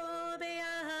kodsho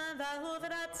b'yahava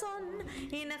u'v'ratzon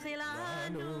hinech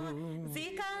lanu,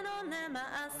 zikaron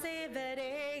lema'aseh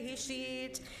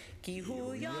v'reishit. כי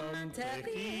הוא יום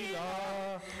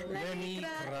תחילה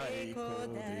למקראי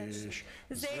קודש,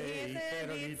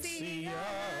 זכר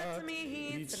יציאת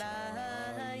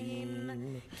מצרים,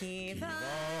 כי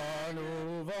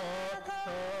באנו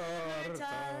בחרת,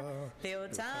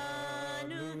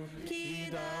 ואותנו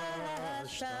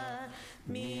קידשת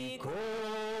מכל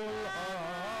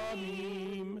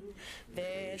העמים,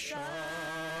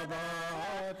 ושבת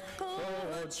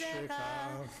קודשך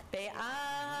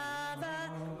באהבה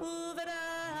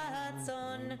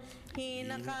וברצון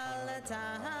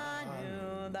הנחלתנו.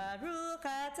 ברוך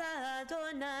אתה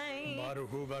אדוני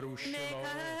ברוך הוא ברוך שמו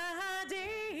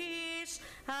מקדש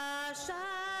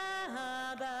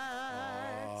השבת.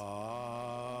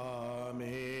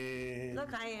 אמן.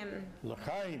 לחיים.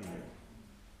 לחיים.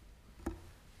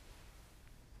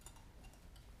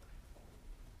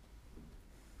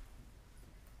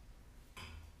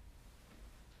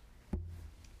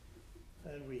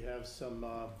 And we have some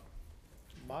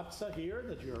matzah here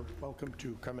that you're welcome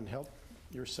to come and help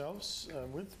yourselves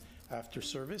with after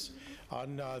service.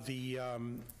 On the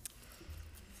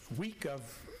week of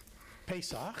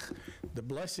Pesach, the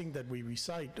blessing that we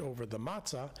recite over the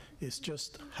matzah is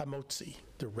just hamotzi,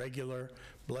 the regular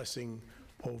blessing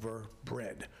over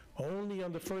bread. Only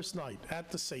on the first night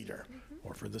at the Seder,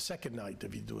 or for the second night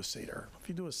if you do a Seder. If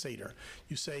you do a Seder,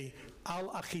 you say al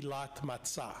achilat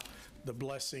matzah, the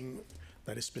blessing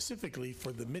that is specifically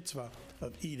for the mitzvah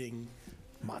of eating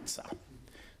matzah.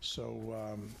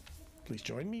 So Please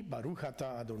join me. Baruch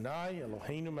atah Adonai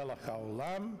Eloheinu melech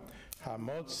haolam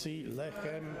hamotzi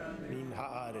lechem min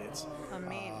haaretz.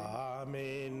 Amen.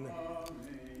 Amen.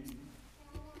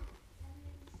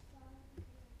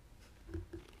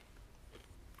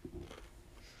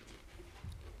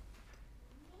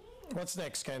 What's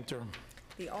next, Cantor?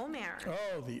 The Omer.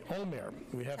 Oh, the Omer.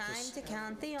 We have Time to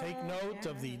count the Omer. take note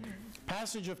of the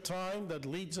passage of time that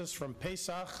leads us from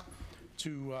Pesach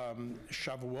to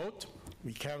Shavuot.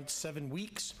 We count 7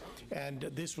 weeks, and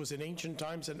this was in ancient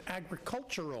times an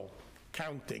agricultural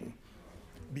counting,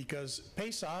 because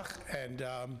Pesach and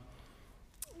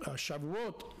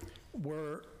Shavuot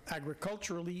were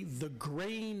agriculturally the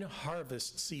grain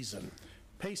harvest season.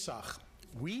 Pesach,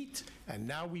 wheat, and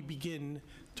now we begin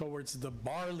towards the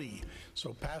barley.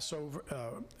 So Passover,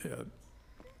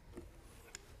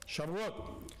 Shavuot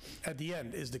at the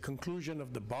end is the conclusion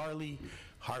of the barley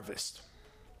harvest.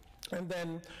 And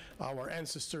then our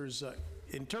ancestors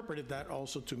interpreted that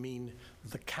also to mean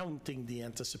the counting, the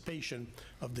anticipation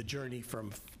of the journey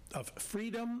of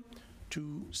freedom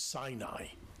to Sinai.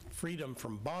 Freedom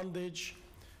from bondage,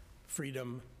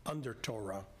 freedom under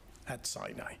Torah at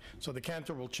Sinai. So the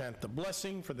cantor will chant the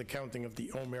blessing for the counting of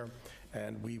the Omer,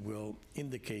 and we will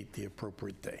indicate the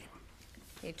appropriate day.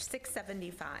 Page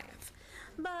 675.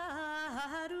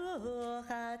 Baruch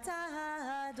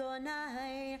atah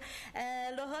Adonai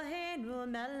Eloheinu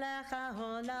melech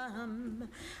haolam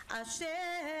asher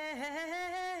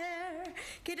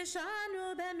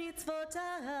kiddushanu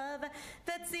b'mitzvotav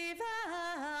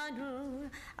v'tzivanu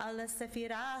al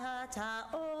sefirat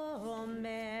ha'omer.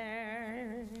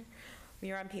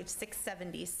 We are on page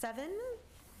 677,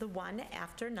 the one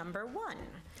after number 1.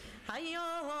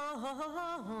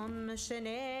 Hayom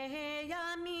shnei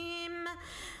yamim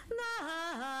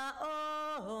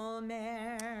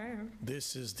la'omer.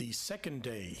 This is the second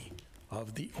day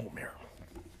of the Omer.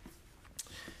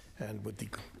 And with the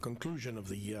conclusion of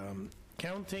the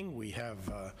counting, we have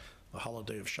the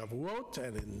holiday of Shavuot,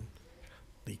 and in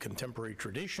the contemporary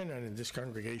tradition and in this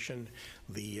congregation,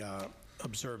 the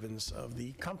observance of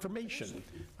the confirmation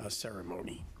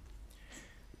ceremony.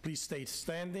 Please stay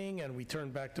standing, and we turn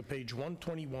back to page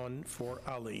 121 for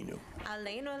Aleinu.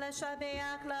 Aleinu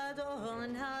leshabeach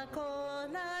ladon hakol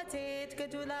latet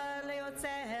gedula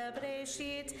leotze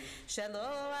breshit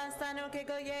shelo asanu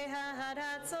kegoye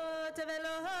haratzot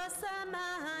velo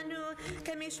samanu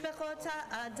kemishpechot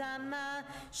ha'adama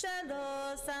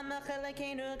shelo samach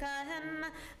elekenu kahem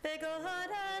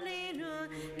vegod aleinu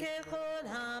kechol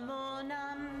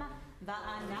hamonam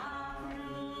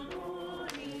va'anachnu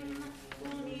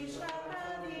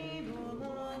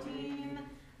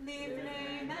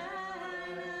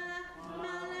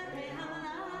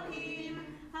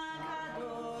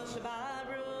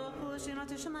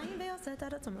השמיים ויוסד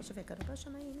ארץ ומה שפק ארבע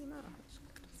שמיים ממש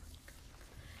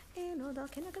אינו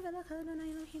דרכי נקבל לך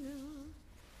אדוני אלוהינו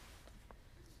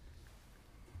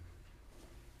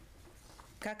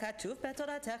ככתוב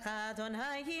בתורתך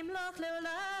אדוני ימלוך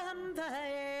לעולם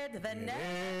ועד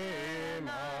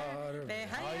ונאמר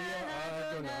והיה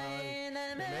אדוני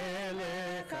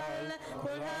למלך על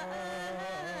כל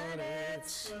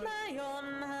הארץ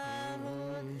ביום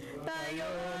ההוא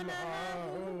ביום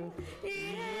ההוא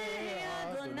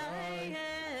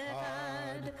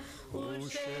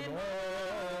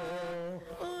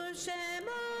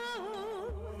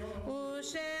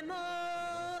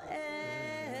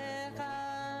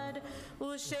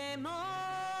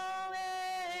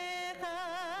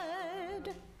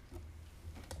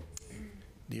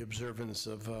The observance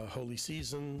of holy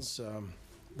seasons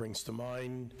brings to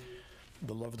mind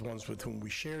the loved ones with whom we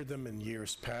shared them in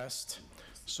years past.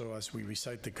 So as we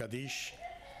recite the Kaddish,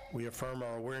 we affirm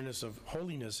our awareness of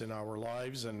holiness in our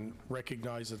lives and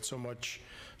recognize that so much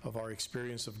of our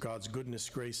experience of God's goodness,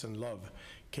 grace, and love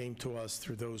came to us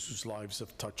through those whose lives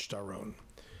have touched our own.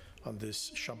 On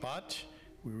this Shabbat,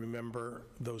 we remember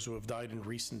those who have died in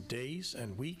recent days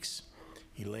and weeks: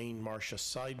 Elaine Marcia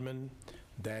Seidman,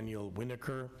 Daniel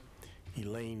Winokur,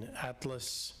 Elaine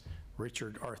Atlas,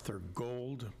 Richard Arthur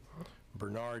Gold,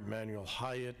 Bernard Manuel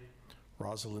Hyatt,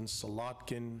 Rosalind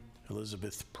Solotkin,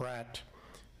 Elizabeth Pratt,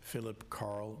 Philip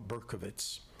Carl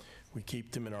Berkowitz. We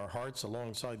keep them in our hearts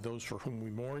alongside those for whom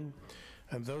we mourn,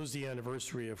 and those the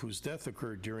anniversary of whose death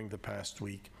occurred during the past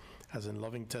week, as in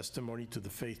loving testimony to the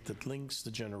faith that links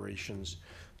the generations.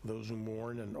 Those who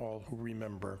mourn and all who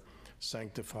remember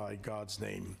sanctify God's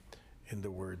name in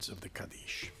the words of the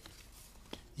Kaddish.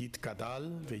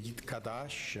 Yitkadal ve'yitkadash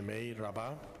shemei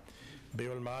Rabbah,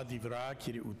 be'olma divra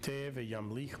kiri'uteh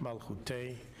ve'yamlich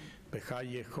malchuteh,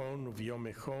 בחיי חון וביום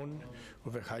חון,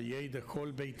 ובחיי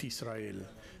דכל בית ישראל,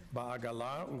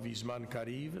 בעגלה ובזמן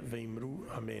קריב, ואמרו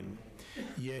אמן.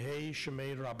 יהי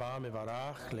שמי רבה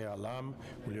מברך לעולם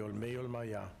ולעולמי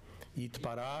עולמיה.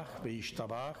 יתברך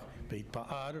וישתבח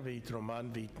ויתפאר ויתרומן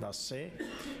ויתנשא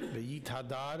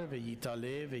ויתהדר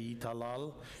ויתעלה ויתהלל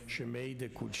שמי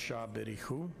דקודשה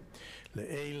בריחו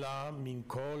לעילה מן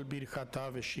כל ברכתה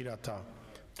ושירתה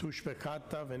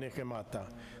תושבחתה ונחמתה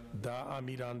דא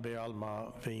אמירן בעלמא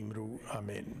ואמרו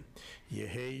אמן.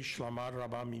 יהי שלמה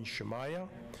רבה מן שמיא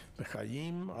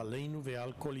וחיים עלינו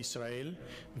ועל כל ישראל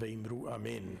ואמרו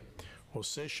אמן.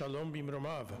 עושה שלום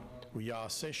במרומיו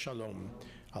ויעשה שלום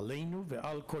עלינו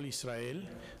ועל כל ישראל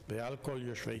ועל כל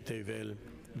יושבי תבל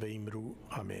ואמרו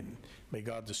amen. May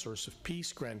God, the source of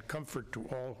peace, grant comfort to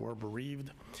all who are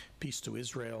bereaved, peace to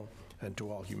Israel and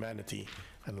to all humanity,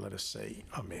 and let us say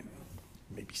amen.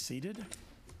 You may be seated.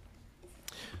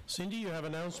 Cindy, you have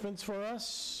announcements for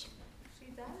us?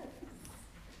 She does.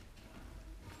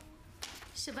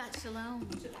 Shabbat Shalom.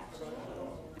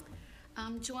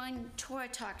 Join Torah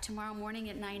Talk tomorrow morning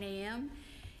at 9 a.m.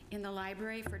 in the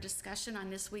library for discussion on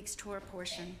this week's Torah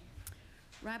portion.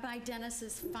 Rabbi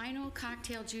Dennis's final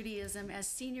cocktail Judaism as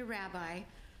senior rabbi,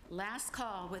 Last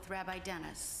Call with Rabbi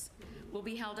Dennis, will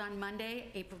be held on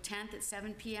Monday, April 10th at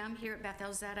 7 p.m. here at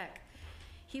Beth-El Zedek.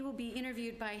 He will be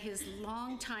interviewed by his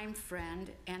longtime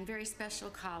friend and very special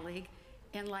colleague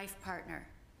and life partner,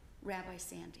 Rabbi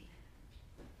Sandy.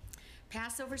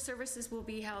 Passover services will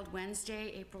be held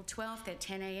Wednesday, April 12th at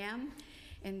 10 a.m.,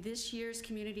 and this year's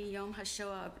Community Yom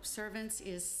HaShoah observance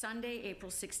is Sunday,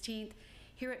 April 16th,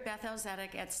 here at Beth-El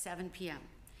Zedek at 7 p.m.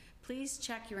 Please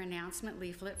check your announcement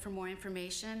leaflet for more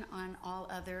information on all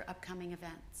other upcoming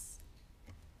events.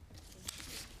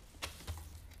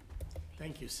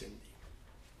 Thank you, Cindy.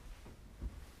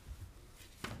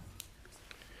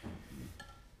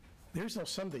 There's no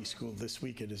Sunday school this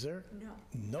weekend, is there? No.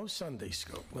 No Sunday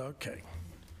school, okay.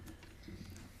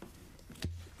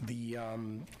 The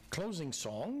closing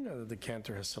song the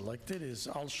cantor has selected is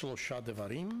Al Shlosha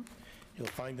Devarim. You'll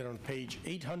find it on page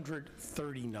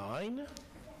 839.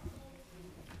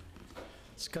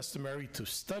 It's customary to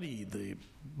study the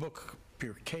book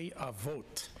Pirkei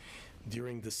Avot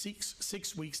during the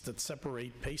six weeks that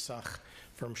separate Pesach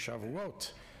from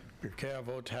Shavuot. Pirkei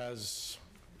Avot has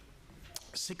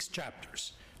 6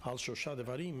 chapters. Al Shosha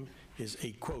Devarim is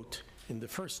a quote in the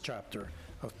first chapter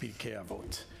of Pirkei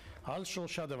Avot. Al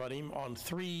Shosha Devarim, on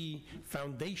 3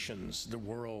 foundations the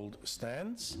world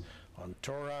stands, on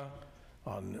Torah,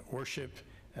 on worship,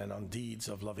 and on deeds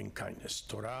of loving kindness.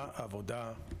 Torah,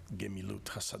 Avodah, Gemilut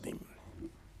Chasadim.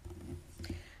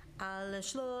 Al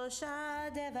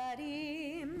shlosha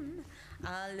devarim,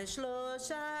 al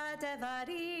shlosha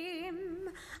devarim,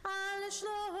 al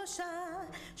shlosha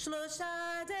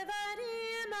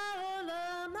devarim,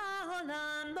 ha'olam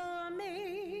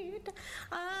lomed,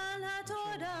 al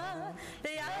ha'torah,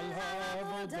 ve'al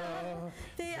ha'avodah,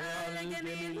 ve'al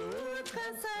gemilut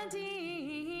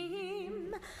chasadim,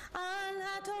 al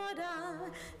ha'torah,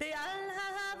 ve'al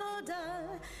ha'avodah,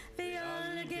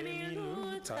 ve'al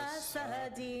gemilut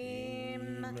chasadim,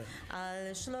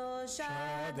 al shlosha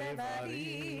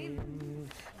devarim,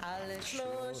 al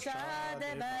shlosha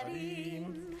devarim,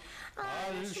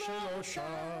 al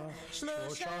shlosha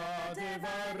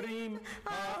devarim,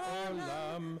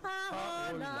 ha'olam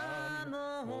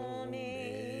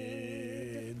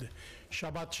omed.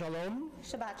 Shabbat Shalom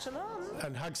Shabbat Shalom.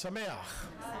 and Hag Sameach.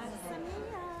 Hag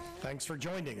Sameach. Thanks for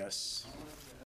joining us.